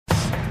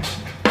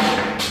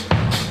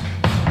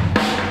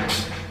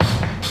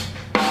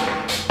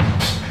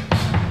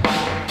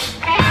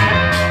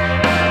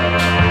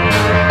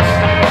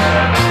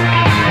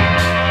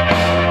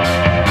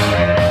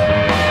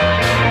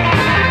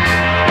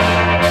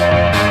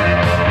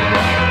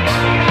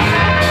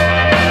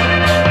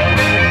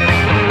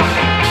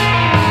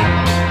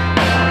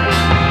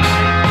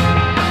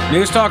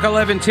News Talk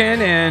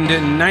 1110 and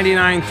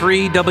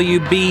 99.3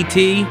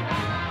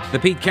 WBT. The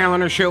Pete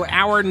Kaliner Show,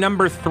 hour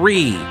number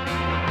 3.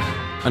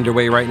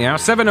 Underway right now.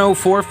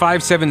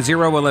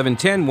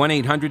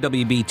 704-570-1110,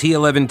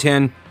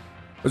 1-800-WBT-1110.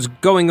 Was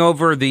going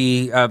over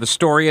the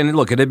story, and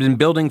look, it had been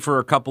building for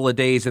a couple of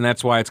days, and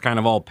that's why it's kind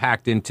of all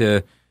packed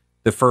into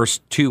the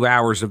first 2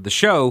 hours of the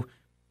show,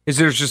 is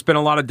there's just been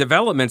a lot of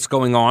developments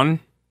going on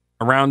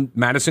around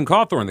Madison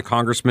Cawthorn, the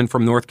congressman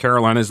from North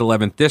Carolina's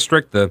 11th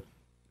District, the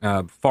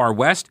far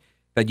west,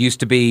 that used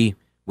to be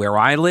where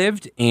I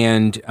lived,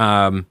 and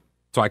so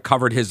I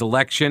covered his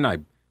election. I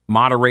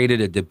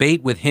moderated a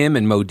debate with him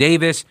and Mo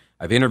Davis.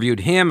 I've interviewed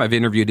him. I've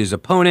interviewed his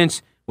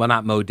opponents. Well,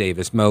 not Mo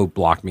Davis. Mo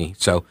blocked me.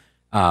 So,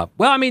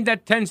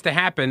 that tends to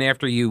happen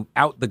after you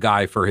out the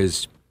guy for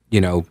his,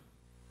 death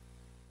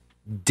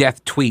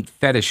tweet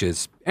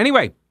fetishes.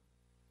 Anyway,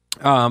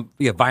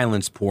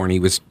 violence porn he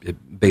was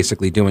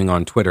basically doing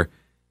on Twitter.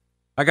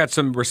 I got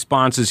some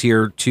responses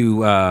here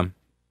to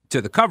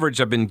the coverage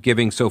I've been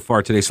giving so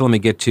far today. So let me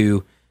get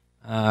to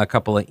a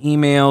couple of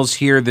emails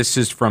here. This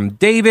is from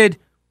David,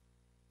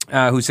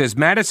 who says,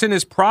 Madison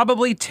is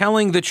probably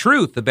telling the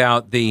truth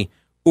about the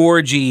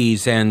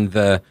orgies and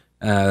the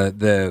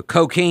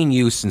cocaine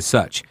use and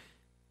such.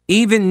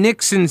 Even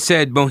Nixon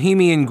said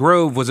Bohemian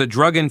Grove was a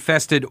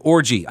drug-infested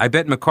orgy. I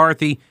bet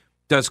McCarthy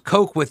does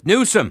coke with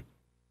Newsom.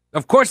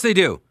 Of course they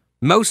do.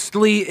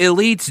 Mostly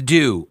elites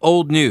do.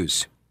 Old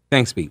news.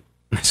 Thanks, Pete.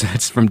 So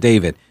that's from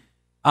David.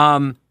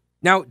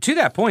 Now, to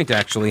that point,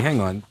 actually,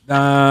 hang on.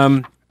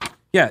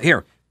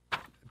 Here.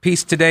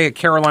 Piece today at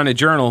Carolina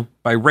Journal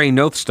by Ray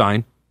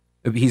Nothstein.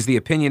 He's the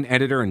opinion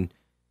editor and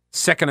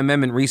Second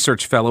Amendment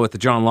research fellow at the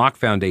John Locke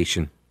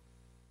Foundation.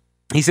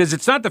 He says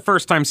it's not the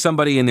first time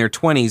somebody in their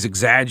 20s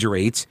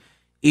exaggerates,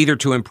 either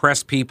to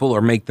impress people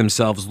or make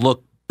themselves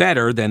look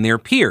better than their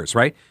peers,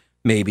 right?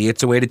 Maybe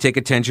it's a way to take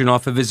attention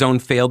off of his own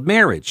failed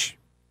marriage,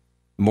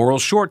 moral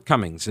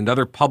shortcomings, and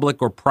other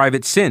public or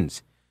private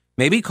sins.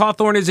 Maybe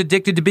Cawthorn is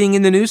addicted to being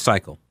in the news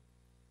cycle.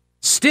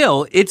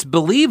 Still, it's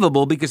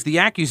believable because the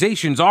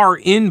accusations are,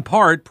 in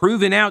part,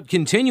 proven out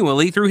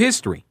continually through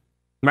history,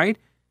 right?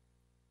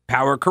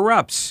 Power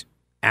corrupts.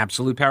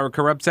 Absolute power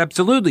corrupts,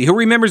 absolutely. Who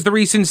remembers the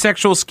recent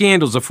sexual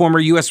scandals of former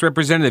U.S.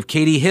 Representative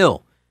Katie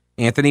Hill,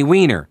 Anthony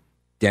Weiner,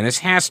 Dennis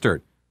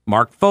Hastert,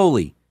 Mark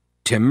Foley,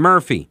 Tim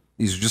Murphy?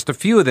 These are just a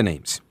few of the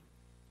names.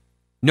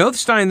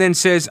 Nothstein then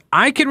says,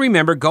 I can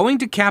remember going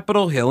to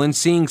Capitol Hill and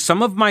seeing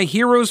some of my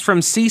heroes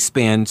from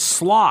C-SPAN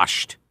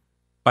sloshed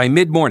by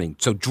mid-morning,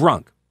 so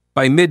drunk,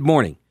 by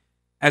mid-morning,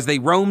 as they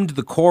roamed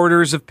the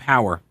corridors of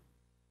power.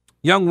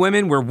 Young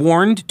women were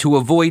warned to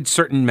avoid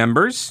certain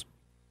members,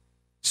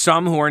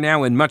 some who are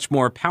now in much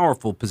more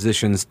powerful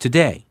positions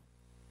today.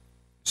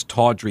 It's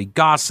tawdry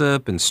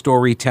gossip and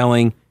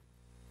storytelling.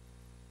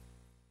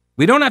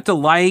 We don't have to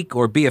like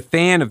or be a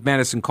fan of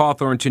Madison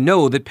Cawthorn to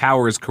know that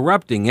power is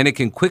corrupting, and it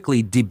can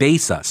quickly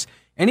debase us.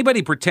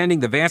 Anybody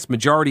pretending the vast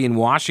majority in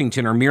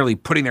Washington are merely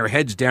putting their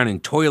heads down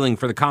and toiling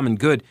for the common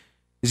good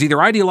is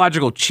either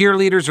ideological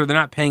cheerleaders or they're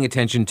not paying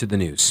attention to the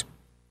news.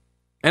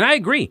 And I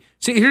agree.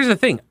 See, here's the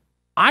thing.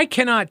 I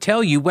cannot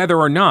tell you whether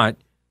or not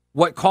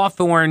what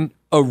Cawthorn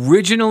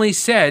originally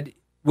said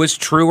was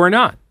true or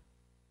not.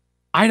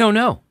 I don't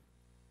know.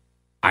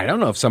 I don't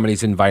know if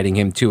somebody's inviting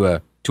him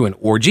to an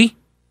orgy.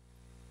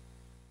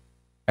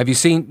 Have you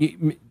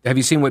seen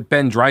what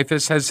Ben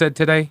Dreyfuss has said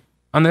today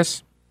on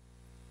this?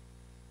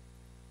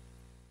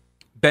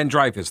 Ben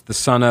Dreyfuss, the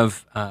son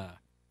of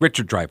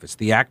Richard Dreyfuss,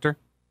 the actor.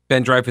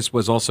 Ben Dreyfuss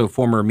was also a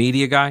former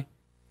media guy.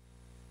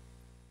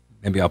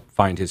 Maybe I'll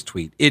find his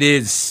tweet. It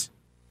is,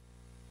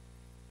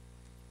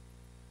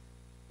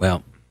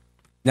 well,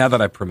 now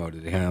that I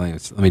promoted it,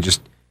 let me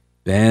just,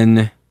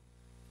 Ben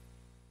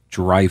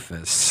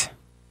Dreyfuss.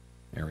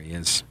 There he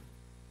is.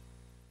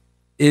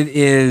 It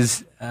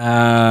is,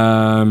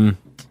 there.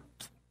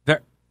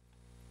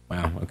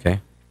 Wow, okay.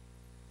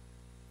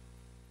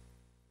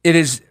 It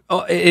is,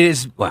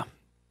 well,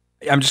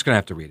 I'm just going to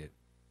have to read it.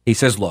 He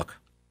says, look,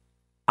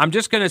 I'm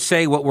just going to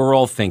say what we're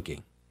all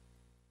thinking.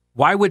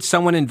 Why would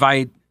someone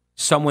invite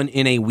someone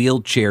in a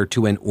wheelchair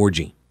to an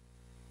orgy?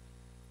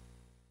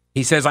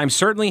 He says, I'm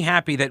certainly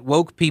happy that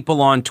woke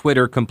people on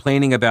Twitter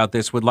complaining about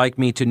this would like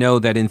me to know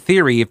that in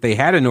theory, if they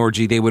had an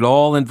orgy, they would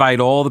all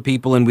invite all the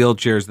people in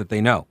wheelchairs that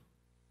they know.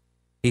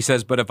 He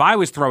says, but if I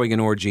was throwing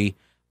an orgy,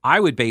 I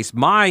would base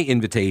my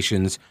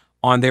invitations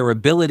on their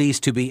abilities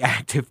to be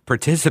active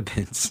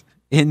participants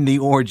in the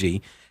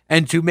orgy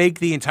and to make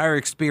the entire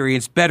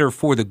experience better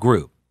for the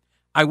group.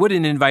 I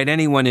wouldn't invite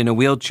anyone in a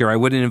wheelchair. I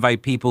wouldn't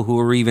invite people who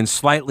are even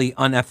slightly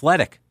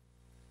unathletic.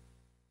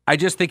 I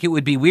just think it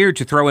would be weird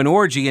to throw an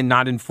orgy and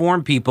not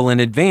inform people in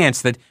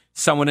advance that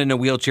someone in a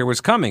wheelchair was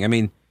coming. I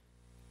mean,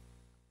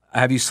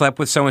 have you slept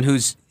with someone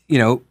who's,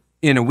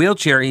 in a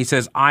wheelchair? He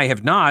says, I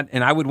have not,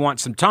 and I would want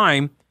some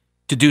time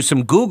to do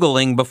some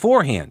Googling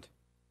beforehand.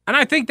 And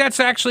I think that's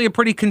actually a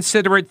pretty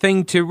considerate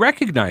thing to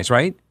recognize,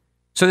 right?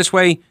 So this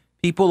way,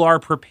 people are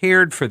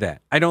prepared for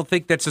that. I don't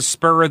think that's a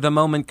spur of the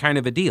moment kind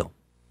of a deal.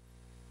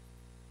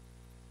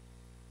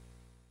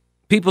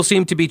 People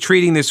seem to be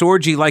treating this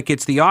orgy like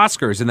it's the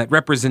Oscars and that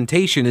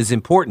representation is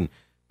important.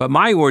 But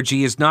my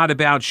orgy is not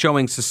about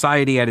showing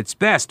society at its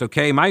best,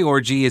 okay? My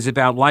orgy is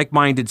about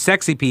like-minded,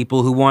 sexy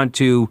people who want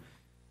to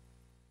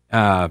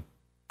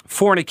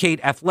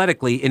fornicate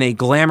athletically in a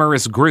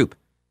glamorous group.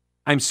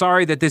 I'm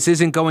sorry that this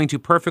isn't going to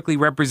perfectly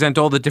represent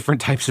all the different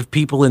types of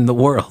people in the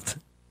world.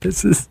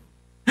 This is...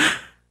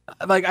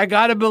 Like, I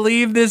gotta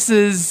believe this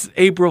is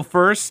April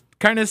 1st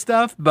kind of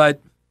stuff, but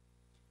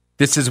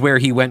this is where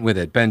he went with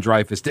it, Ben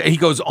Dreyfuss. He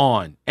goes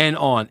on,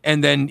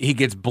 and then he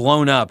gets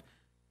blown up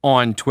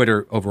on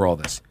Twitter over all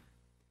this.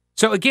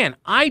 So again,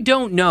 I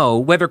don't know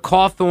whether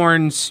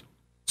Cawthorn's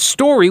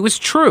story was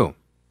true.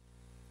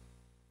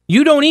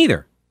 You don't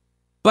either.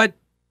 But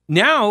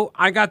now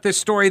I got this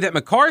story that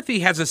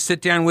McCarthy has a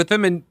sit down with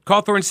him, and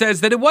Cawthorn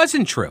says that it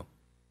wasn't true.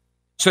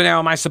 So now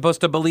am I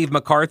supposed to believe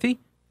McCarthy?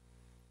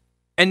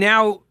 And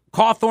now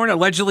Cawthorn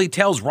allegedly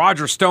tells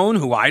Roger Stone,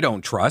 who I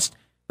don't trust,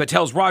 but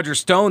tells Roger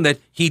Stone that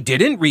he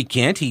didn't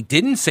recant, he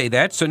didn't say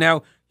that. So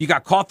now you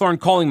got Cawthorn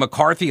calling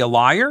McCarthy a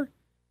liar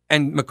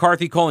and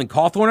McCarthy calling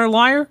Cawthorn a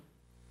liar.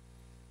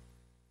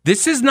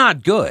 This is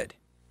not good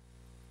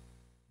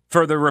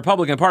for the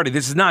Republican Party.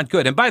 This is not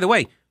good. And by the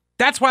way,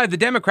 that's why the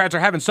Democrats are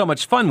having so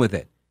much fun with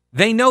it.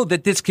 They know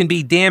that this can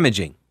be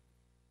damaging.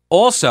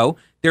 Also,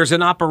 there's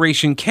an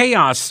Operation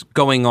Chaos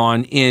going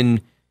on in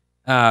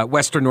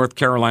Western North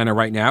Carolina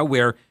right now,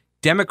 where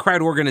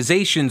Democrat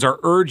organizations are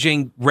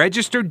urging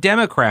registered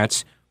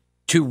Democrats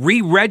to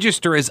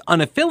re-register as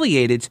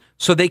unaffiliated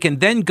so they can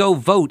then go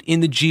vote in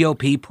the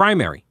GOP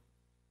primary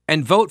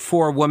and vote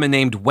for a woman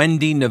named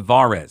Wendy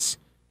Navarez.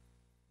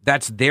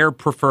 That's their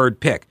preferred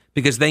pick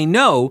because they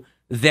know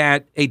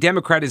that a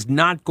Democrat is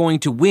not going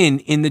to win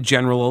in the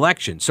general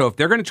election. So if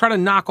they're going to try to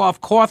knock off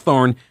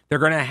Cawthorn, they're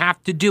going to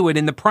have to do it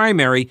in the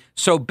primary.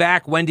 So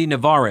back Wendy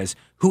Navarez,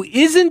 who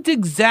isn't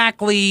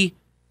exactly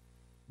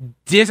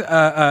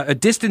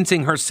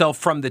distancing herself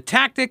from the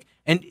tactic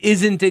and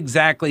isn't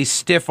exactly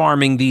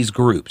stiff-arming these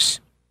groups.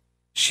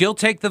 She'll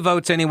take the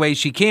votes any way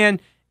she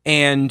can,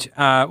 and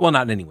well,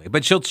 not anyway,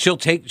 but she'll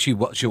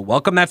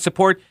welcome that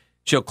support.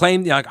 She'll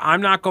claim, like,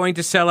 I'm not going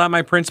to sell out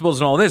my principles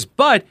and all this,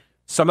 but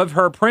some of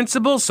her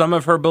principles, some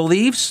of her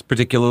beliefs,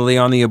 particularly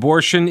on the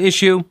abortion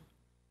issue,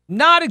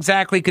 not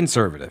exactly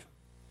conservative.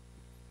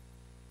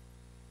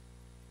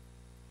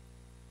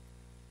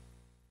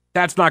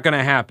 That's not going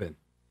to happen.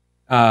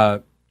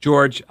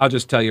 George, I'll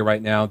just tell you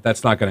right now,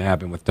 that's not going to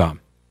happen with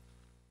Tom.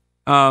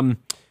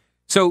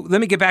 So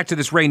let me get back to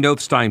this Ray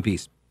Nothstein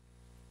piece.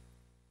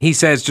 He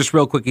says, just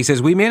real quick, he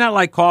says, we may not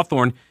like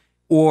Cawthorn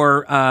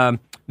or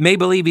may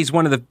believe he's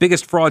one of the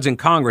biggest frauds in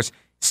Congress.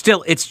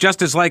 Still, it's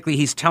just as likely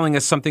he's telling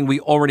us something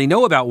we already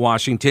know about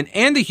Washington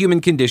and the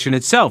human condition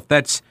itself.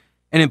 That's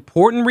an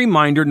important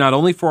reminder, not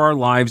only for our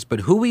lives,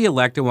 but who we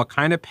elect and what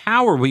kind of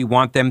power we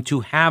want them to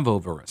have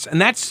over us. And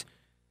that's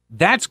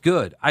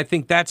good. I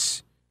think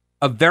that's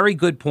a very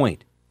good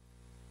point.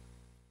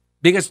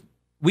 Because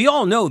we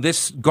all know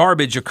this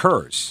garbage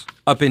occurs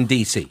up in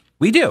D.C.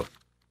 We do.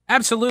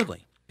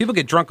 Absolutely. People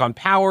get drunk on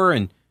power,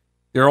 and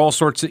there are all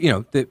sorts of,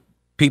 that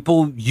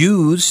people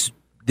use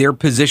their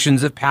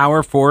positions of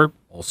power for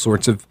all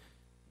sorts of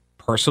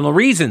personal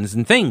reasons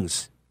and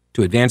things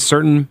to advance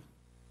certain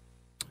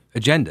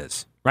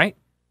agendas, right?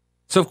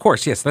 So, of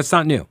course, yes, that's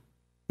not new.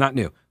 Not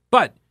new.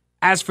 But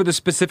as for the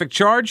specific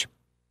charge,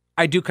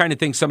 I do kind of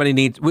think somebody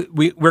needs,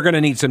 we're going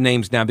to need some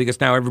names now because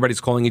now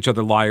everybody's calling each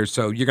other liars,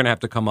 so you're going to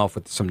have to come off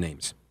with some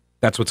names.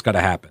 That's what's got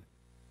to happen.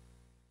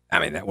 I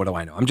mean, what do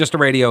I know? I'm just a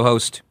radio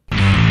host.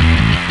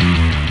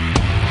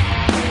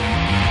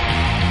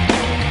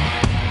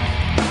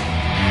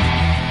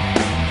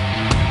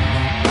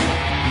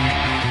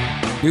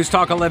 News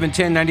Talk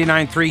 1110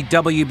 99.3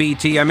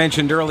 WBT. I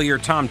mentioned earlier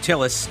Thom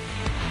Tillis,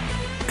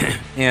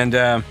 and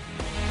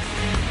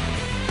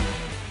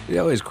it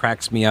always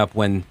cracks me up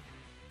when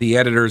the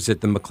editors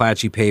at the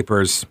McClatchy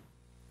papers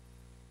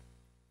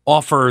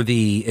offer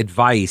the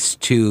advice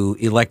to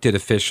elected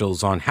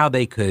officials on how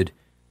they could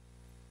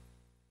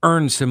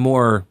earn some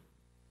more,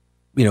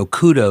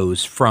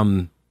 kudos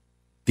from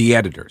the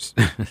editors.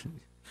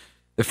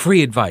 The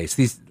free advice.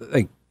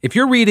 If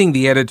you're reading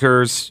the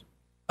editors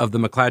of the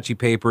McClatchy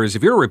papers,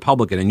 if you're a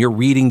Republican and you're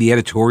reading the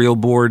editorial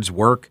board's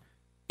work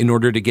in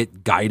order to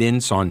get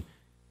guidance on,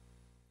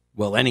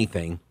 well,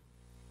 anything,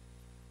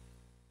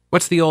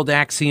 what's the old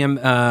axiom?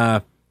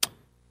 Who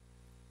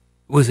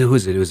was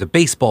it? It was a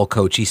baseball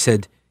coach. He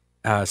said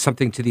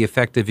something to the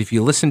effect of, if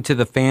you listen to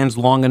the fans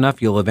long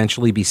enough, you'll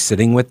eventually be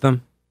sitting with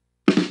them.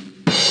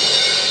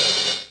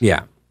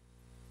 Yeah.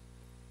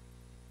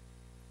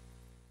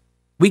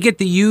 We get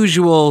the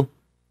usual,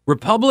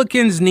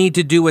 Republicans need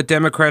to do what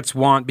Democrats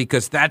want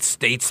because that's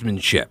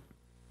statesmanship.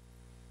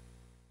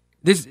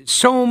 There's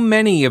so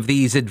many of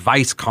these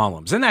advice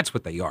columns, and that's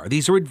what they are.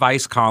 These are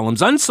advice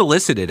columns,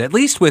 unsolicited, at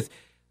least with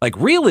like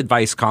real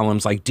advice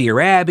columns like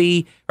Dear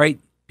Abby, right?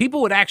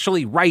 People would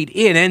actually write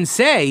in and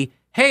say,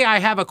 hey, I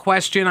have a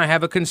question, I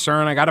have a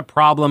concern, I got a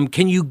problem.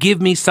 Can you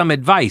give me some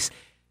advice?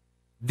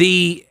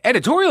 The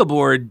editorial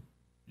board,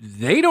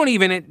 they don't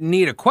even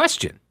need a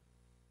question.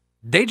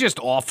 They just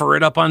offer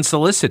it up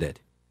unsolicited.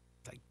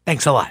 Like,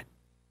 thanks a lot.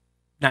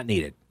 Not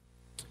needed.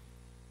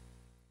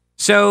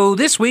 So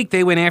this week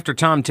they went after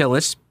Thom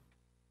Tillis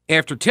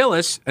after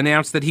Tillis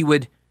announced that he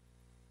would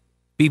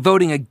be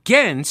voting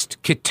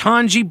against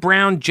Ketanji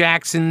Brown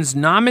Jackson's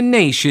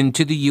nomination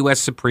to the U.S.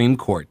 Supreme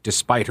Court,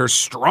 despite her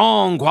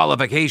strong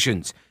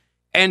qualifications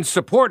and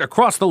support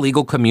across the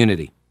legal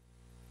community.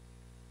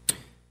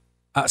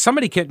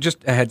 Somebody can,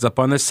 just a heads up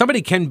on this,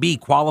 somebody can be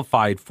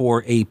qualified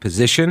for a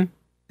position.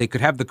 They could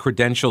have the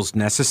credentials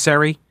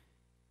necessary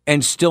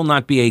and still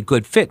not be a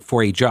good fit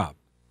for a job.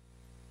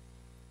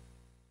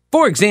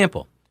 For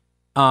example,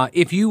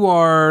 if you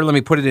are, let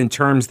me put it in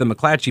terms the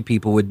McClatchy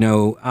people would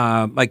know,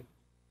 like,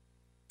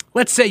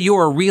 let's say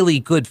you're a really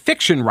good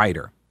fiction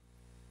writer.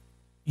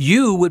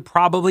 You would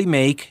probably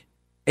make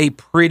a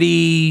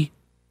pretty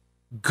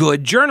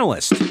good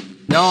journalist.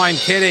 No, I'm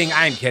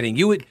kidding.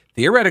 You would,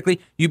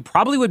 theoretically, you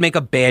probably would make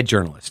a bad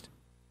journalist.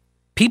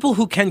 People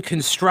who can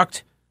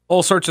construct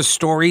all sorts of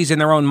stories in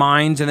their own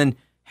minds and then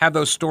have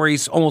those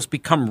stories almost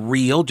become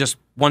real just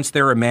once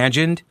they're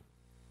imagined,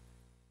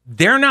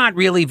 they're not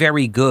really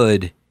very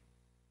good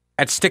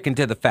at sticking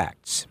to the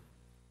facts.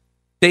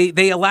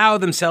 They allow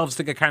themselves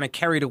to get kind of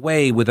carried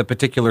away with a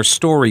particular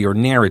story or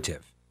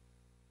narrative.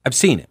 I've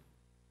seen it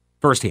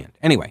firsthand.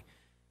 Anyway,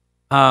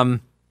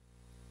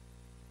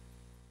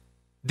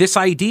 this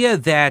idea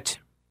that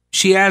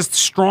she has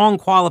strong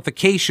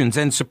qualifications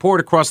and support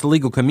across the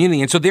legal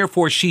community, and so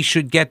therefore she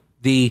should get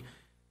the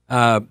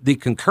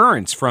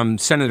concurrence from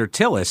Senator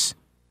Tillis,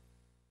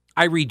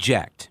 I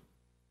reject.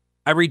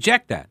 I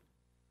reject that.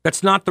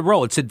 That's not the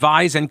role. It's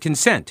advise and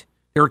consent.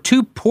 There are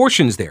two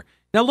portions there.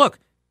 Now, look,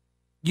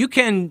 you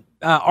can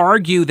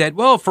argue that,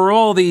 well, for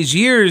all these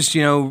years,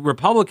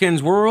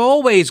 Republicans were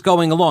always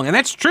going along. And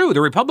that's true.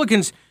 The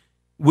Republicans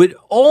would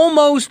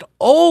almost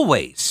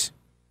always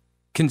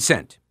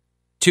consent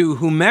to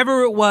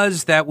whomever it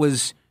was that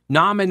was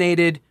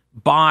nominated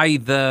by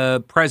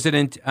the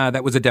president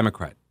that was a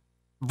Democrat.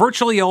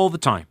 Virtually all the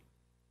time.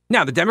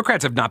 Now, the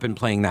Democrats have not been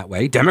playing that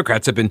way.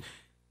 Democrats have been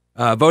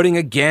voting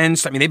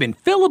against. They've been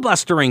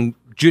filibustering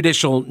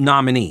judicial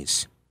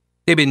nominees.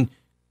 They've been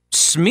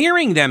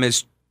smearing them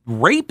as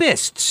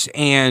rapists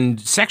and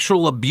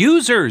sexual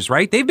abusers,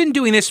 right? They've been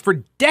doing this for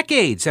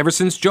decades, ever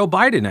since Joe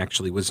Biden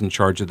actually was in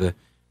charge of the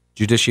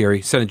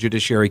Senate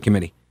Judiciary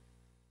Committee.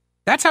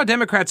 That's how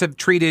Democrats have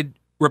treated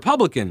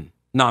Republican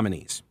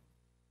nominees.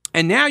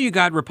 And now you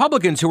got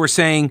Republicans who are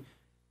saying,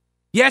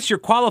 yes, you're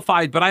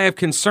qualified, but I have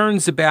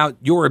concerns about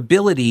your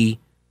ability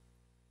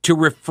to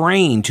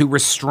restrain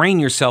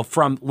yourself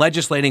from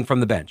legislating from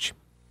the bench.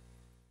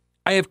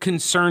 I have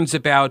concerns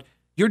about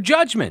your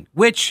judgment,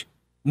 which,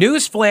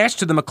 newsflash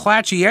to the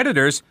McClatchy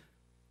editors,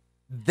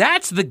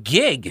 that's the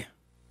gig.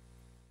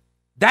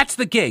 That's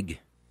the gig.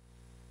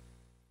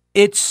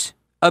 It's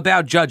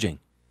about judging.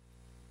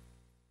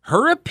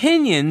 Her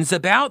opinions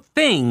about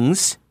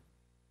things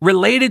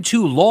related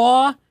to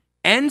law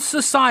and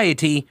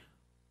society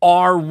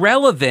are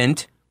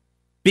relevant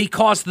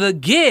because the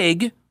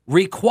gig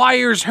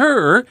requires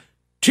her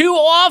to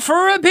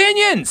offer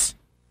opinions.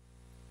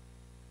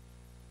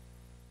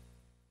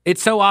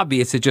 It's so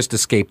obvious it just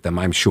escaped them,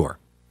 I'm sure.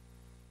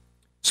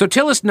 So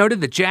Tillis noted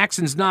that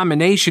Jackson's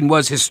nomination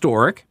was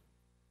historic,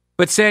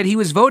 but said he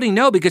was voting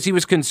no because he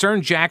was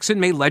concerned Jackson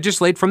may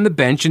legislate from the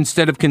bench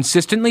instead of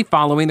consistently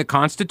following the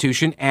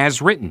Constitution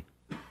as written.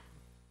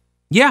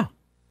 Yeah,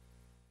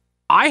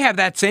 I have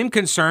that same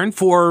concern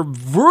for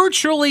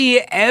virtually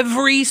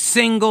every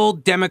single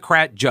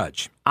Democrat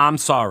judge. I'm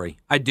sorry,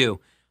 I do.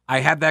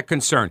 I have that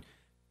concern.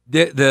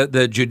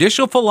 The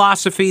judicial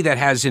philosophy that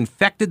has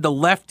infected the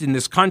left in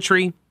this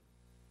country,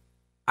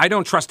 I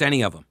don't trust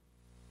any of them.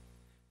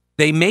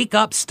 They make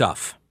up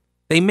stuff.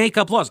 They make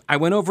up laws. I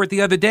went over it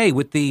the other day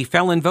with the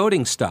felon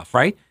voting stuff,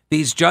 right?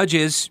 These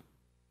judges,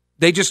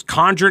 they just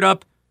conjured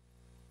up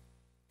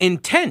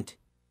intent.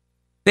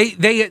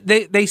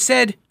 They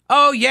said,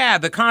 oh, yeah,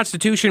 the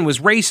Constitution was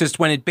racist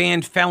when it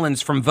banned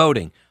felons from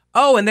voting.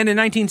 Oh, and then in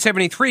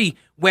 1973,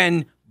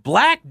 when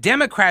black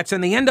Democrats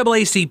and the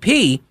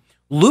NAACP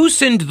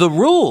loosened the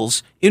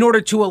rules in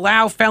order to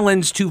allow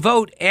felons to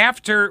vote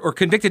after, or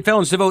convicted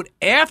felons to vote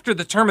after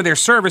the term of their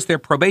service, their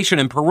probation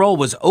and parole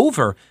was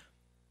over,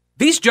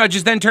 these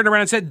judges then turned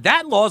around and said,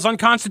 that law is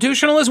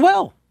unconstitutional as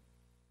well.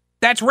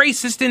 That's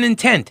racist in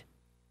intent.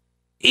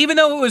 Even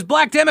though it was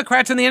black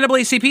Democrats and the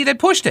NAACP that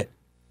pushed it.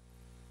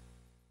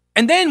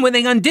 And then when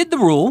they undid the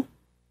rule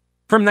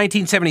from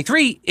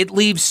 1973, it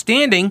leaves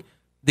standing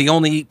the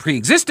only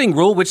pre-existing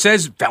rule, which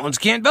says felons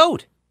can't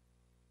vote.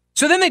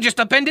 So then they just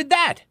upended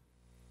that.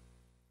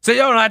 So,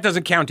 no, that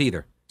doesn't count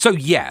either. So,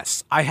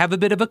 yes, I have a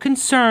bit of a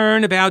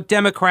concern about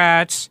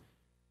Democrats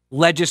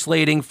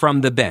legislating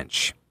from the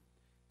bench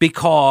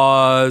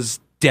because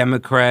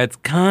Democrats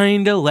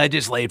kind of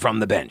legislate from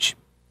the bench.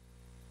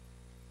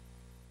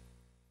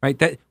 Right?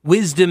 This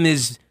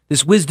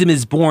wisdom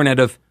is born out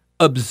of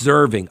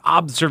observing,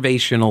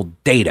 observational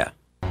data.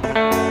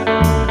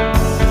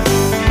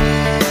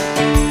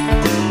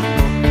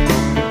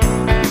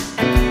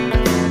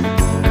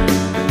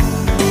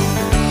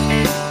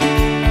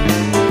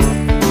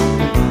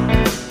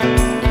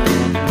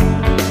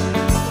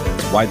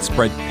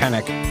 widespread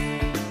panic.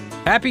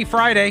 Happy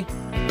Friday.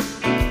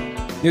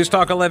 News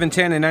Talk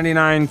 1110 and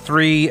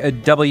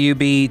 99.3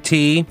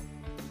 WBT.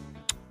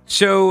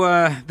 So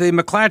the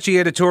McClatchy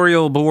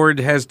editorial board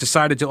has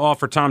decided to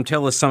offer Thom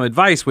Tillis some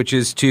advice, which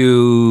is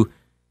to,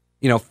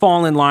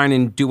 fall in line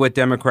and do what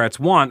Democrats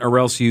want, or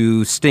else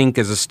you stink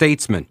as a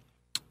statesman.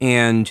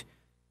 And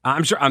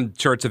I'm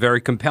sure it's a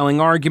very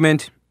compelling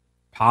argument.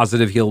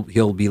 Positive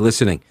he'll be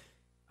listening.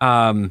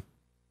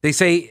 They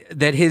say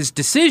that his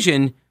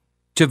decision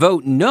to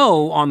vote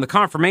no on the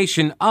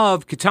confirmation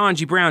of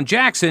Ketanji Brown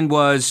Jackson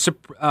was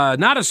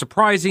not a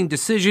surprising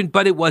decision,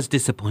 but it was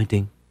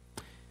disappointing.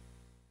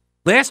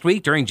 Last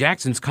week, during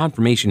Jackson's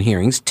confirmation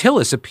hearings,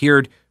 Tillis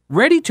appeared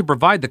ready to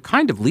provide the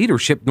kind of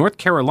leadership North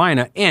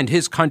Carolina and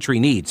his country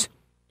needs.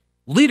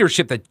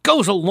 Leadership that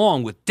goes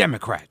along with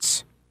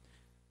Democrats.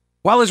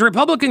 While his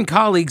Republican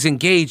colleagues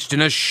engaged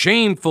in a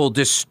shameful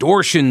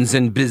distortions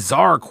and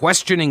bizarre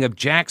questioning of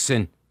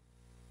Jackson.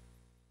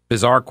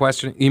 Bizarre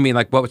questioning? You mean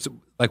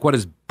what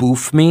does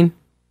boof mean?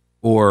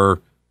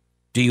 Or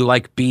do you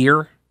like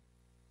beer?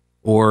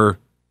 Or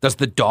does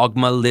the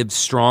dogma live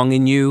strong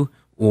in you?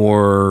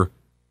 Or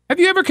have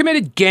you ever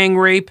committed gang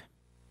rape?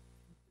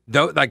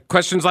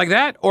 Questions like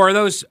that? Or are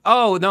those,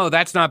 oh, no,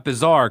 that's not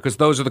bizarre, because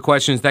those are the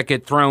questions that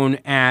get thrown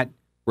at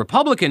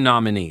Republican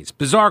nominees.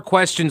 Bizarre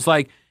questions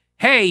like,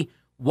 hey,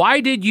 why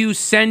did you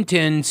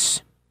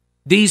sentence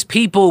these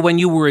people when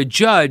you were a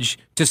judge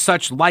to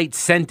such light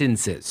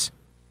sentences?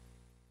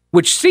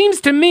 Which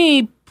seems to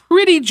me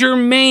pretty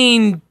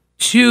germane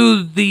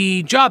to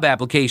the job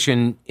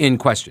application in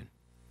question.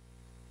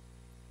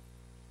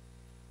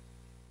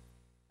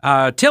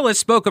 Tillis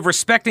spoke of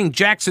respecting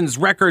Jackson's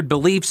record,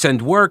 beliefs,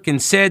 and work,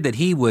 and said that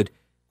he would,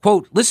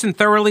 quote, listen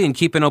thoroughly and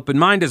keep an open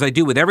mind as I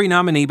do with every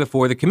nominee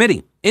before the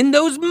committee. In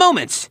those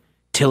moments,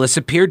 Tillis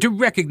appeared to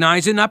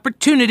recognize an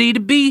opportunity to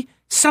be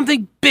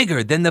something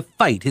bigger than the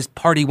fight his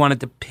party wanted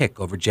to pick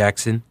over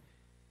Jackson.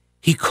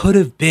 He could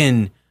have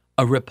been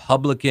a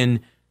Republican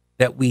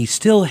that we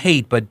still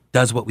hate but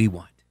does what we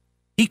want.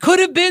 He could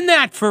have been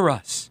that for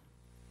us.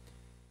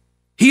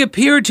 He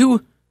appeared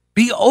to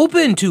be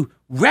open to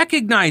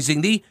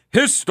recognizing the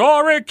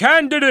historic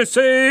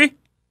candidacy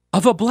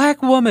of a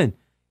black woman,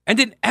 and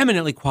an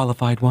eminently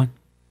qualified one.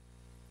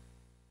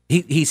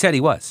 He said he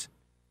was.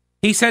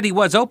 He said he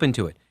was open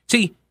to it.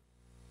 See,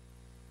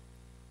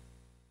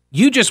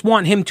 you just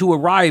want him to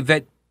arrive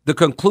at the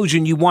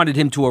conclusion you wanted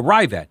him to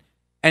arrive at.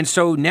 And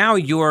so now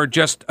you're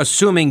just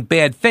assuming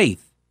bad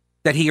faith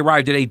that he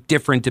arrived at a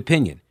different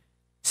opinion.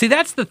 See,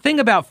 that's the thing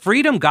about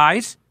freedom,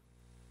 guys.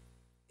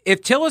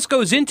 If Tillis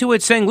goes into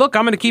it saying, look,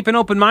 I'm going to keep an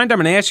open mind, I'm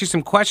going to ask you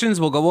some questions,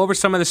 we'll go over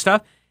some of the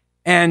stuff,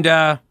 and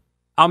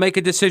I'll make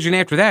a decision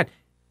after that.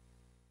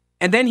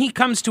 And then he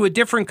comes to a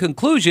different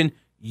conclusion,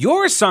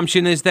 your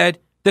assumption is that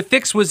the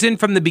fix was in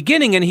from the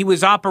beginning and he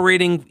was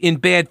operating in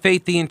bad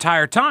faith the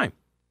entire time.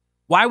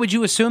 Why would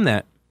you assume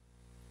that?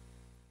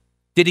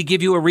 Did he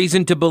give you a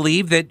reason to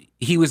believe that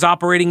he was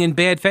operating in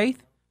bad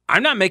faith?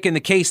 I'm not making the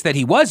case that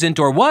he wasn't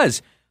or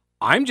was.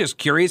 I'm just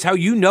curious how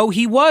you know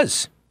he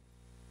was.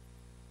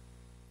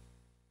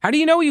 How do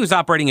you know he was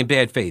operating in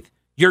bad faith?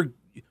 You're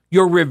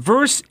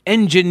reverse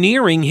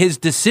engineering his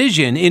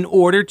decision in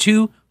order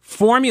to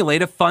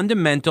formulate a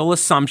fundamental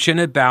assumption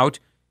about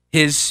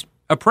his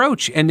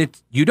approach, and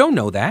you don't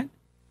know that.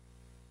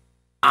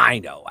 I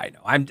know.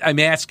 I'm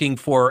asking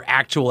for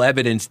actual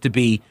evidence to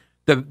be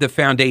the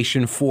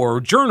foundation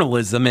for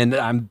journalism, and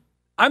I'm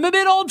a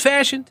bit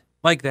old-fashioned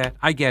like that.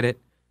 I get it.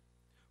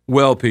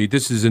 Well, Pete,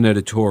 this is an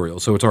editorial,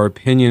 so it's our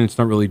opinion. It's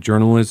not really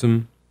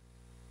journalism.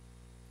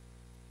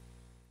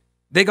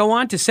 They go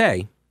on to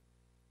say,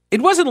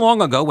 it wasn't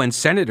long ago when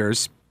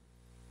senators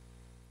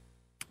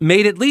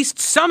made at least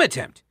some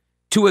attempt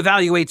to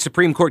evaluate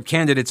Supreme Court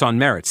candidates on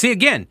merit. See,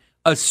 again,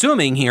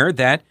 assuming here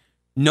that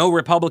no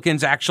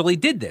Republicans actually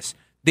did this.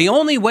 The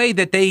only way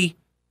that the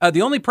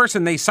only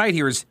person they cite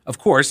here is, of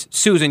course,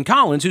 Susan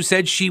Collins, who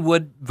said she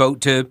would vote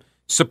to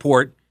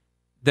support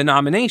the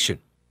nomination.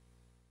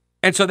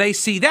 And so they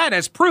see that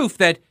as proof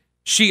that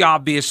she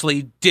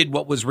obviously did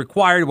what was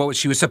required, what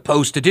she was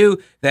supposed to do,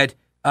 that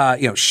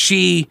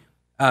she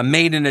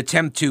made an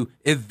attempt to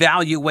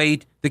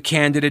evaluate the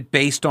candidate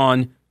based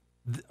on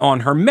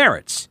her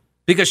merits,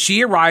 because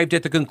she arrived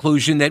at the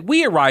conclusion that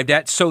we arrived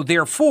at, so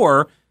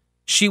therefore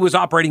she was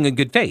operating in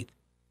good faith.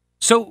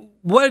 So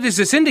what does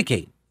this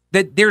indicate?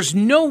 That there's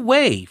no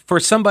way for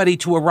somebody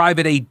to arrive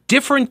at a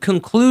different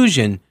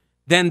conclusion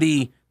than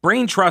the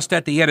brain trust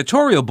at the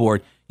editorial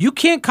board. You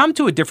can't come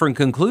to a different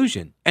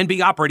conclusion and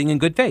be operating in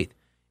good faith.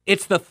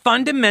 It's the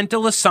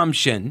fundamental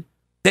assumption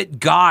that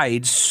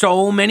guides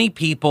so many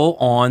people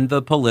on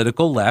the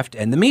political left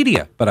and the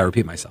media. But I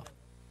repeat myself.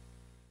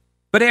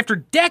 But after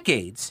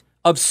decades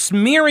of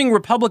smearing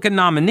Republican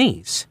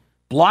nominees,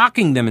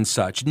 blocking them and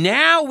such,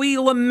 now we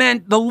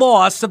lament the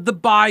loss of the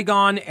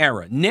bygone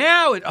era.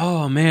 Now,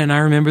 oh man, I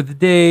remember the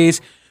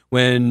days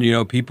when,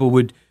 people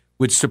would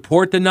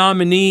support the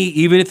nominee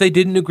even if they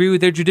didn't agree with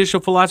their judicial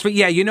philosophy.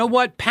 Yeah, you know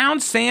what?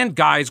 Pound sand,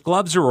 guys.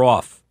 Gloves are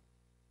off.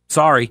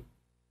 Sorry.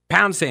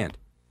 Pound sand.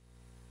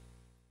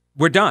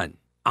 We're done.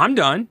 I'm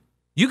done.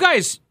 You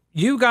guys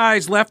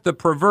left the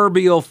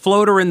proverbial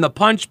floater in the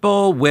punch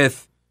bowl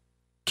with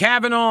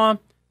Kavanaugh,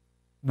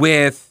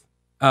 with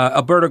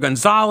Alberto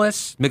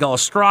Gonzalez, Miguel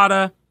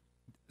Estrada.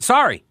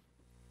 Sorry.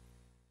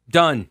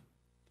 Done.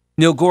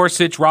 Neil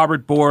Gorsuch,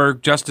 Robert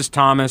Borg, Justice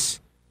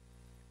Thomas.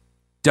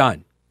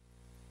 Done.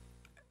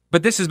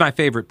 But this is my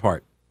favorite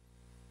part.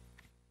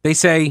 They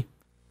say,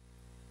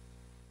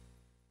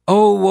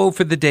 oh, woe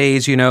for the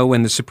days,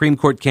 when the Supreme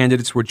Court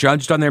candidates were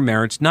judged on their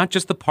merits, not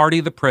just the party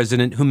of the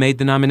president who made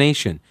the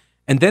nomination.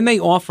 And then they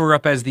offer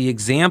up as the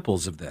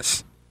examples of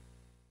this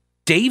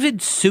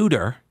David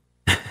Souter,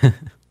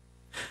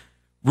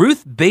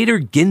 Ruth Bader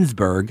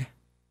Ginsburg,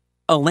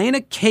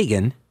 Elena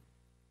Kagan,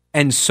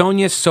 and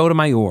Sonia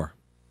Sotomayor.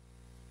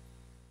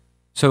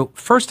 So,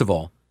 first of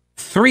all,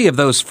 3 of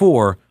those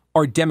 4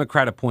 are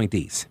Democrat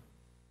appointees.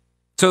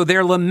 So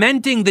they're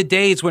lamenting the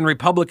days when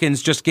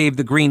Republicans just gave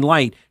the green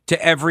light to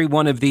every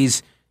one of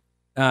these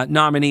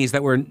nominees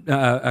that were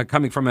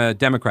coming from a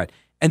Democrat.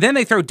 And then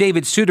they throw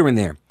David Souter in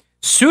there.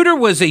 Souter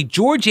was a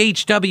George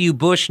H.W.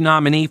 Bush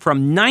nominee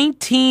from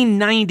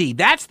 1990.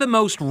 That's the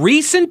most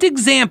recent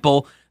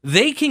example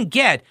they can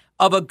get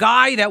of a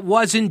guy that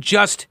wasn't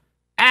just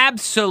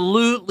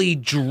absolutely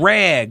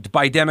dragged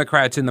by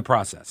Democrats in the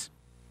process.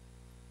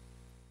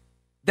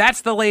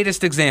 That's the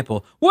latest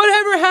example.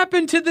 Whatever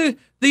happened to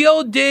the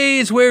old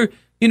days where,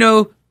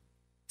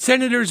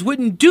 senators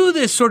wouldn't do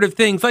this sort of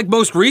thing? Like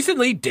most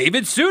recently,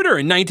 David Souter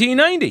in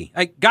 1990.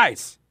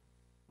 Guys,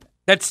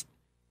 that's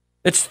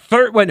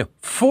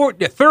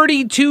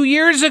 32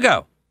 years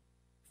ago.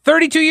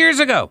 32 years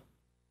ago.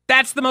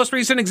 That's the most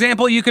recent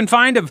example you can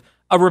find of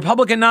a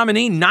Republican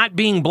nominee not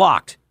being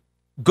blocked.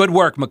 Good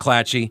work,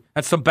 McClatchy.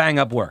 That's some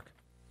bang-up work.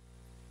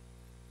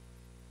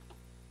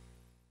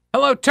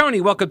 Hello,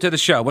 Tony. Welcome to the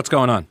show. What's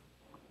going on?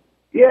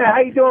 Yeah,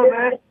 how you doing,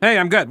 man? Hey,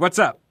 I'm good. What's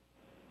up?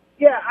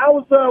 Yeah, I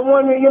was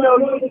wondering,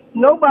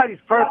 nobody's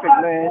perfect,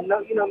 man.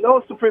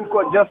 No Supreme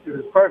Court justice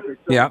is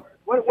perfect. So Yeah.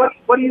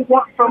 What do you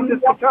want from this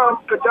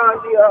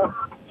Ketanji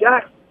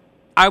Jackson?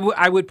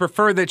 I would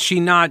prefer that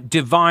she not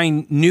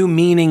divine new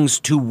meanings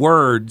to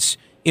words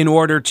in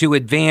order to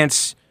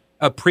advance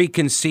a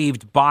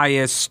preconceived,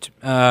 biased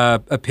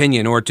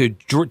opinion or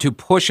to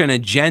push an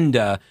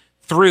agenda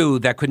through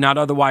that could not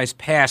otherwise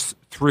pass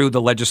through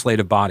the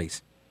legislative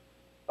bodies.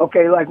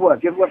 Okay, like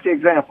what? What's the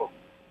example?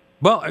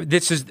 Well,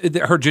 this is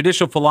her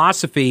judicial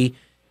philosophy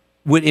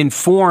would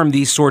inform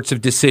these sorts of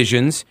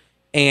decisions.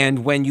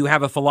 And when you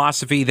have a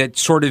philosophy that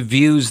sort of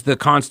views the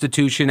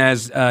Constitution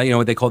as,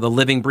 what they call the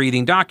living,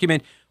 breathing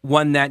document,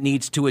 one that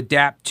needs to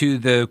adapt to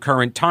the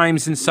current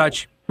times and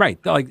such, right?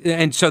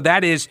 And so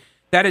that is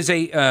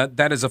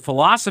a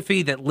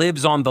philosophy that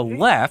lives on the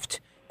left.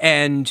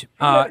 And she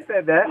never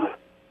said that.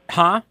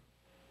 Huh?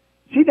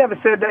 She never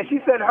said that. She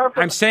said her.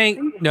 I'm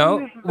saying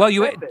no.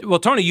 Well,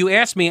 Tony, you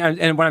asked me,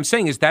 and what I'm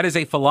saying is that is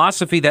a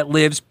philosophy that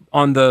lives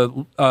on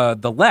the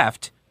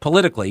left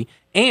politically,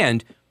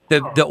 and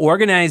the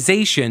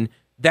organization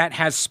that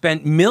has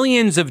spent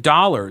millions of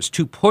dollars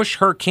to push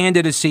her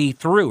candidacy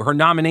through, her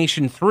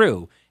nomination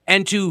through,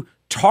 and to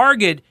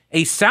target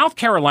a South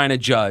Carolina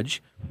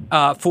judge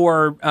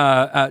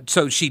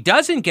so she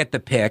doesn't get the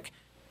pick.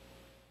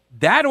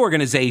 That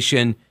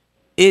organization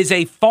is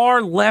a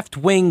far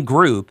left-wing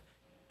group.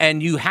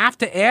 And you have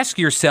to ask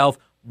yourself,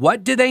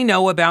 what do they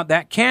know about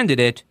that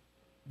candidate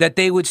that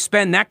they would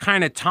spend that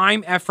kind of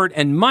time, effort,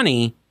 and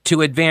money to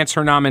advance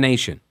her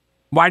nomination?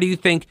 Why do you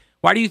think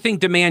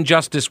Demand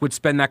Justice would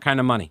spend that kind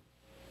of money?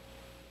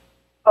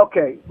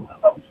 Okay.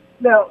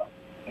 Now,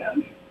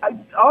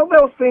 all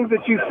those things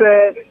that you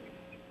said,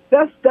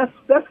 that's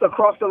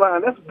across the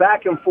line. That's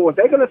back and forth.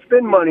 They're going to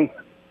spend money.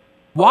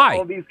 Why?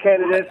 On these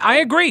candidates. I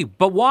agree,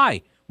 but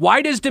why?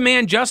 Why does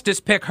Demand Justice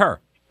pick her?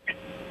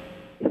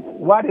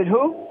 Why did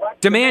who?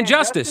 Demand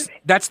Justice.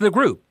 That's the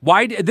group.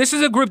 Why? This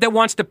is a group that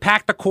wants to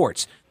pack the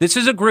courts. This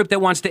is a group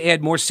that wants to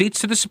add more seats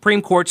to the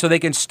Supreme Court so they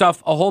can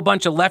stuff a whole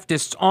bunch of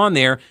leftists on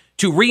there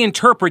to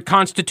reinterpret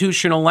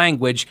constitutional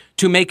language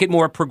to make it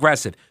more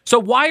progressive. So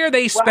why are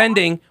they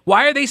spending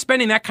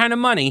that kind of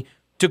money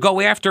to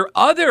go after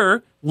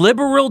other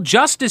liberal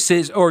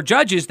justices or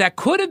judges that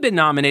could have been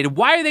nominated?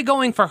 Why are they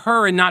going for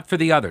her and not for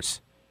the others?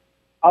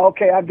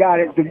 Okay, I got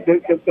it.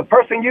 The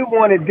person you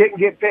wanted didn't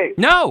get picked.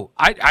 No,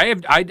 I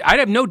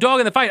have no dog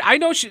in the fight. I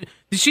know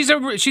she's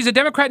a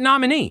Democrat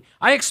nominee.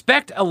 I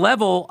expect a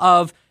level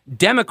of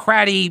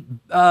Democratic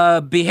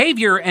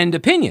behavior and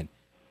opinion,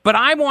 but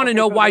I want to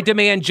know why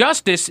Demand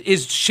Justice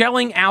is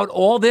shelling out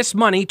all this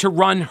money to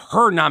run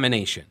her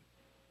nomination.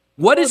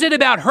 What is it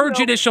about her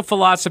judicial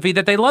philosophy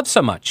that they love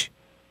so much?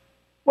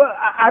 Well,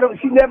 I don't.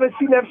 She never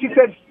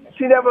said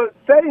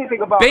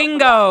anything about.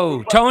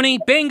 Bingo, Tony.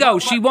 Bingo.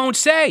 She won't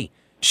say.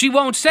 She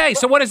won't say.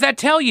 So what does that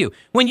tell you?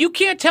 When you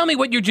can't tell me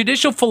what your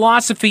judicial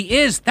philosophy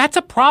is, that's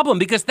a problem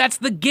because that's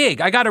the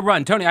gig. I got to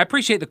run. Tony, I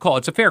appreciate the call.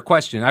 It's a fair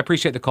question. I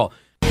appreciate the call.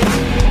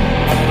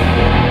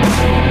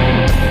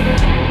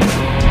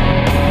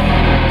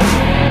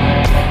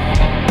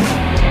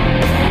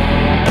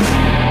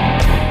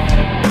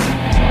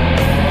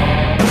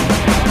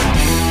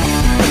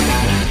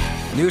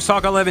 News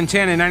Talk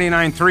 1110 and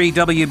 99.3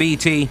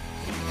 WBT.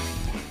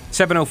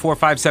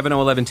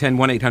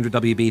 704-570-1110,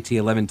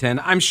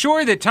 1-800-WBT-1110. I'm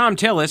sure that Thom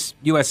Tillis,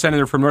 U.S.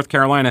 Senator from North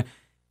Carolina,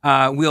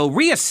 will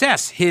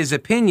reassess his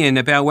opinion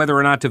about whether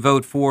or not to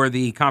vote for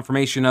the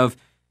confirmation of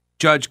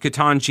Judge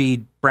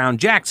Ketanji Brown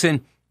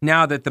Jackson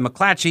now that the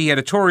McClatchy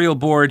editorial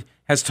board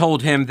has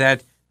told him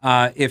that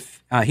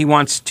if he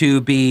wants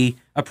to be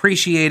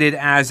appreciated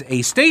as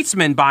a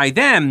statesman by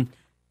them,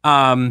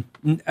 I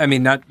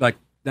mean,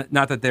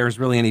 not that there's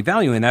really any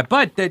value in that,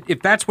 but that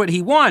if that's what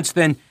he wants,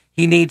 then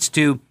he needs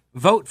to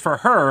vote for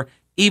her,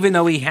 even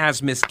though he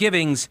has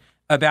misgivings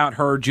about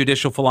her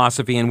judicial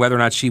philosophy and whether or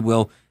not she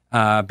will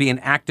be an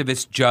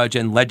activist judge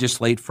and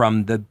legislate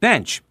from the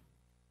bench.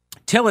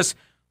 Tillis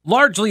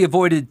largely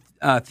avoided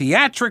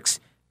theatrics.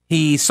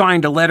 He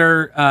signed a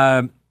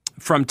letter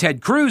from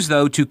Ted Cruz,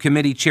 though, to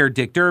committee chair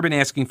Dick Durbin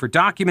asking for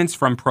documents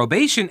from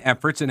probation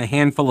efforts in a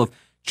handful of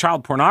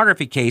child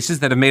pornography cases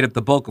that have made up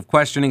the bulk of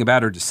questioning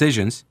about her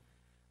decisions.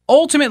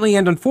 Ultimately,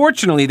 and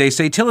unfortunately, they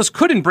say Tillis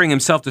couldn't bring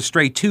himself to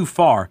stray too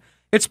far.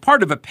 It's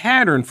part of a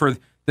pattern for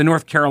the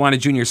North Carolina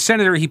junior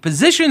senator. He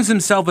positions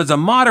himself as a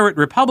moderate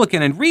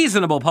Republican and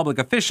reasonable public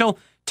official,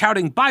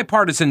 touting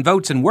bipartisan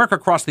votes and work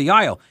across the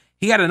aisle.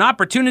 He had an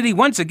opportunity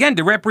once again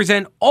to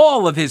represent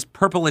all of his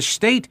purplish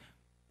state,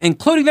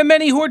 including the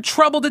many who are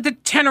troubled at the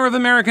tenor of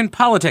American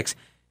politics.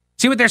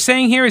 See what they're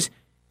saying here is,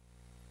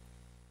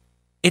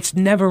 it's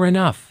never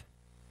enough.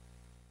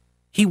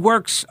 He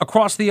works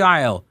across the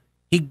aisle.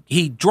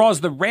 He draws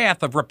the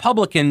wrath of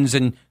Republicans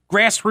and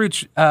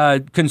grassroots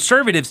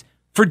conservatives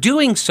for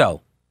doing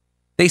so.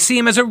 They see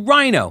him as a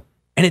rhino,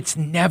 and it's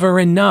never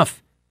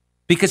enough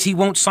because he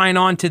won't sign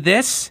on to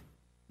this.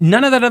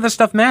 None of that other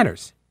stuff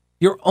matters.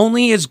 You're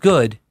only as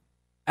good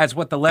as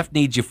what the left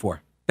needs you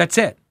for. That's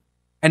it.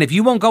 And if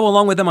you won't go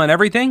along with them on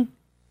everything,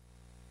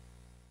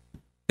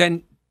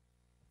 then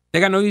they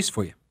got no use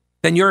for you.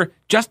 Then you're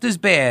just as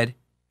bad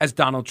as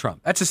Donald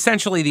Trump. That's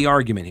essentially the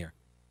argument here.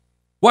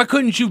 Why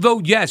couldn't you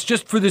vote yes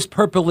just for this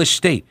purplish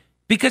state?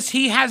 Because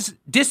he has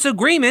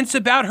disagreements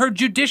about her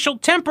judicial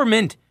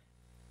temperament.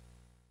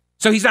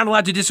 So he's not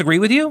allowed to disagree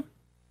with you?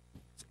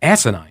 It's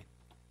asinine.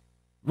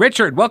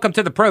 Richard, welcome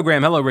to the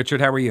program. Hello, Richard.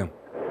 How are you?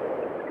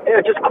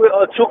 Yeah, just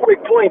two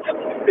quick points.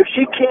 If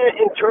she can't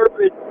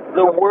interpret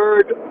the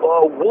word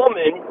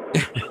woman,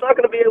 she's not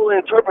going to be able to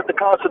interpret the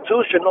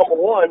Constitution, number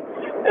one.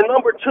 And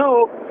number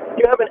two,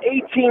 you have an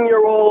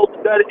 18-year-old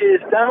that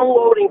is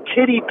downloading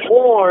kiddie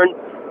porn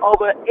of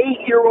an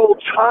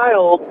 8-year-old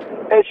child,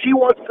 and she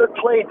wants to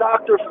play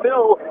Dr.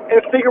 Phil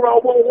and figure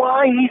out, well,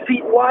 why is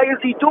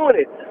he doing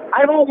it?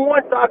 I don't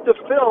want Dr.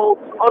 Phil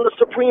on the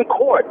Supreme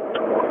Court.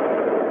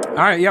 All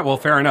right, yeah, well,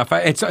 fair enough.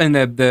 It's in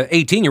the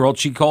 18-year-old.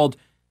 She called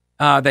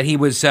that he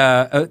was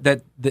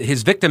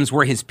his victims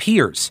were his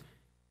peers,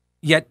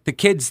 yet the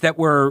kids that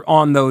were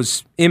on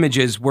those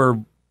images were,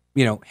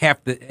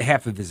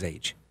 half of his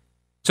age.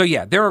 So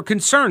yeah, there are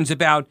concerns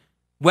about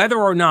whether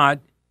or not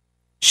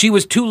she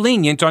was too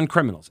lenient on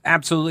criminals.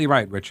 Absolutely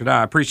right, Richard.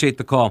 I appreciate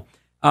the call.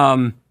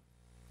 Thom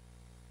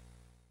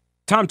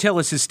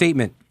Tillis'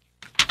 statement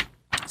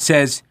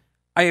says,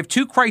 I have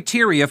two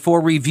criteria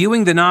for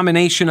reviewing the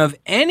nomination of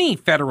any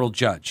federal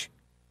judge.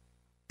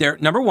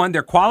 Number one,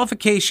 their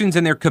qualifications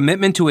and their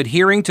commitment to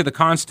adhering to the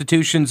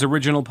Constitution's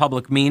original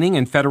public meaning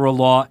and federal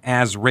law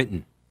as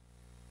written.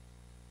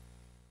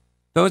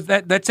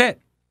 That's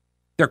it.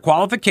 Their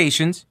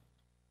qualifications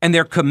and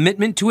their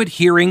commitment to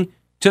adhering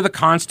to the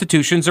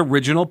Constitution's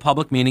original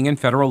public meaning and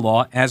federal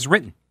law as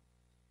written.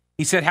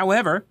 He said,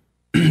 however,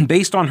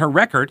 based on her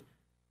record,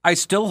 I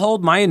still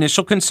hold my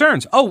initial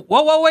concerns. Oh,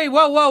 whoa.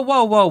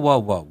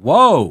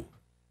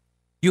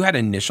 You had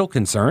initial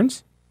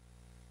concerns?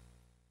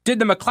 Did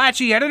the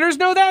McClatchy editors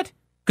know that?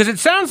 Because it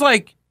sounds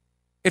like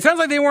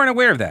they weren't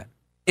aware of that.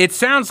 It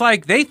sounds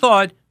like they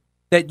thought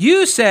that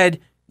you said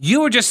you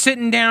were just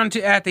sitting down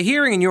at the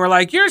hearing and you were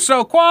like, you're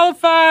so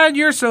qualified,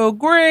 you're so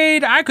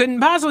great, I couldn't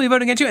possibly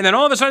vote against you. And then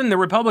all of a sudden the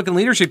Republican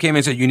leadership came in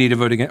and said, you need to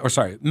vote against,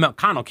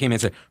 McConnell came in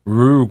and said,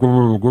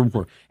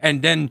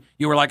 and then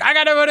you were like, I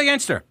got to vote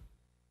against her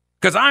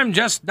because I'm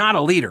just not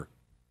a leader.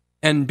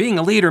 And being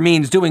a leader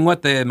means doing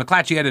what the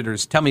McClatchy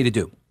editors tell me to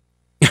do.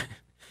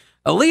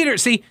 A leader,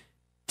 see,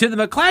 to the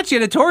McClatchy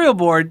editorial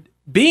board,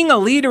 being a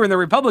leader in the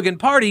Republican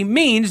Party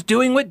means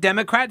doing what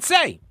Democrats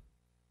say.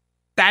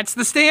 That's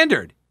the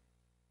standard.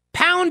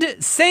 Pound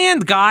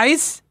sand,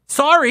 guys.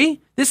 Sorry,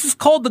 this is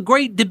called the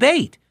Great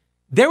Debate.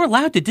 They're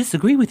allowed to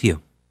disagree with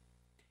you.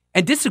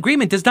 And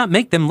disagreement does not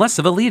make them less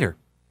of a leader.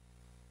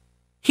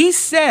 He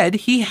said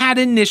he had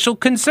initial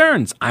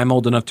concerns. I'm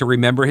old enough to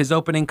remember his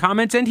opening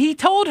comments, and he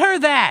told her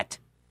that.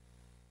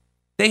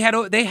 They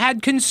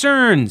had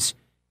concerns.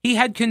 He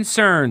had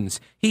concerns.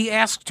 He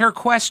asked her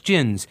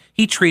questions.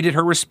 He treated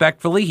her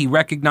respectfully. He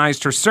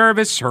recognized her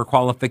service, her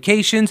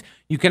qualifications.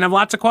 You can have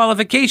lots of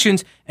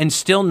qualifications and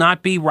still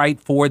not be right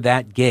for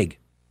that gig.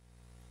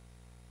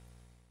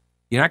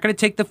 You're not going to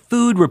take the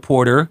food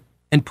reporter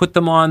and put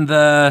them on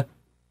the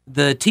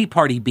Tea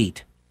Party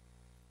beat.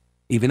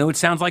 Even though it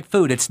sounds like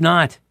food, it's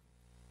not.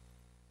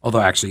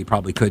 Although actually you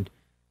probably could.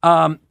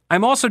 I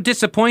I'm also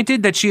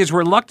disappointed that she is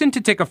reluctant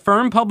to take a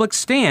firm public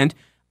stand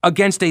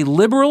against a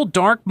liberal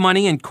dark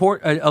money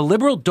court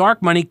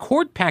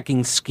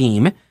packing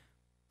scheme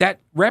that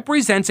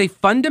represents a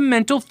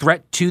fundamental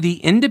threat to the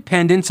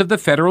independence of the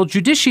federal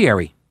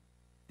judiciary.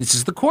 This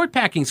is the court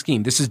packing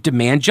scheme. This is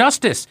Demand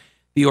Justice,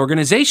 the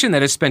organization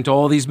that has spent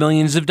all these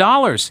millions of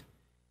dollars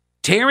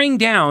tearing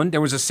down. There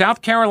was a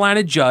South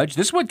Carolina judge.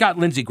 This is what got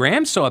Lindsey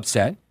Graham so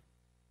upset.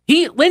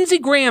 Lindsey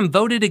Graham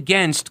voted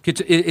against,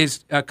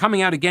 is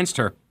coming out against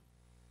her.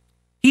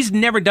 He's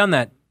never done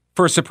that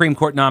for a Supreme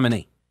Court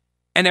nominee.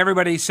 And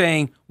everybody's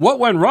saying, what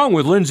went wrong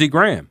with Lindsey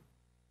Graham?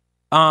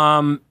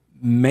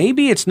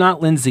 Maybe it's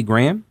not Lindsey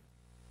Graham.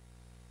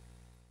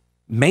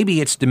 Maybe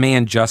it's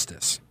Demand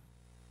Justice.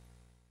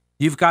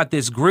 You've got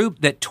this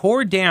group that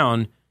tore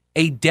down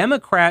a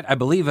Democrat, I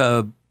believe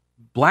a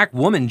black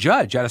woman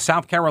judge out of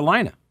South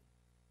Carolina,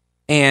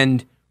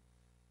 and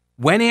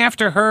went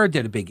after her,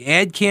 did a big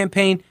ad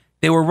campaign.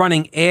 They were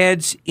running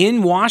ads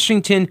in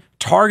Washington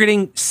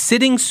targeting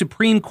sitting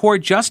Supreme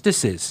Court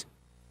justices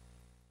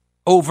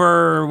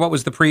over what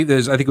was the I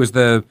think it was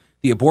the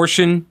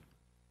abortion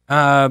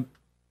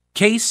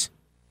case.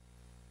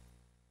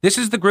 This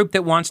is the group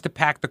that wants to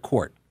pack the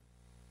court.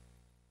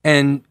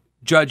 And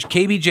Judge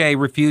KBJ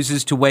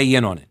refuses to weigh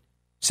in on it,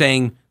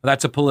 saying, well,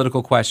 that's a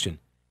political question.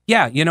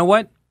 Yeah, you know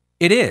what?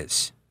 It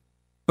is.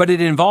 But it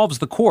involves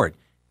the court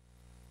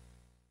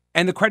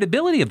and the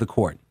credibility of the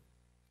court.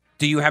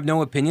 Do you have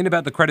no opinion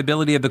about the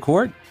credibility of the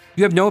court?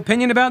 You have no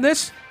opinion about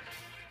this?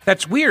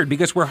 That's weird,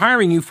 because we're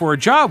hiring you for a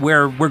job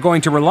where we're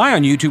going to rely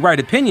on you to write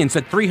opinions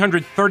that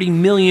 330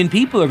 million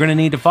people are going to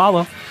need to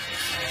follow. Do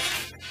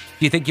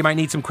you think you might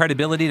need some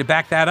credibility to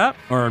back that up?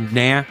 Or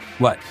nah,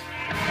 what?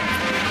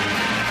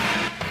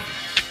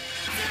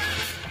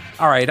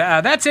 All right,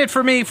 that's it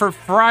for me for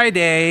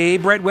Friday.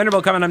 Brett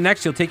Winterville coming up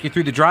next. He'll take you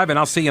through the drive, and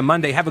I'll see you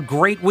Monday. Have a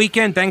great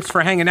weekend. Thanks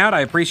for hanging out. I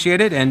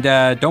appreciate it, and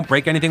don't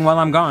break anything while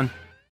I'm gone.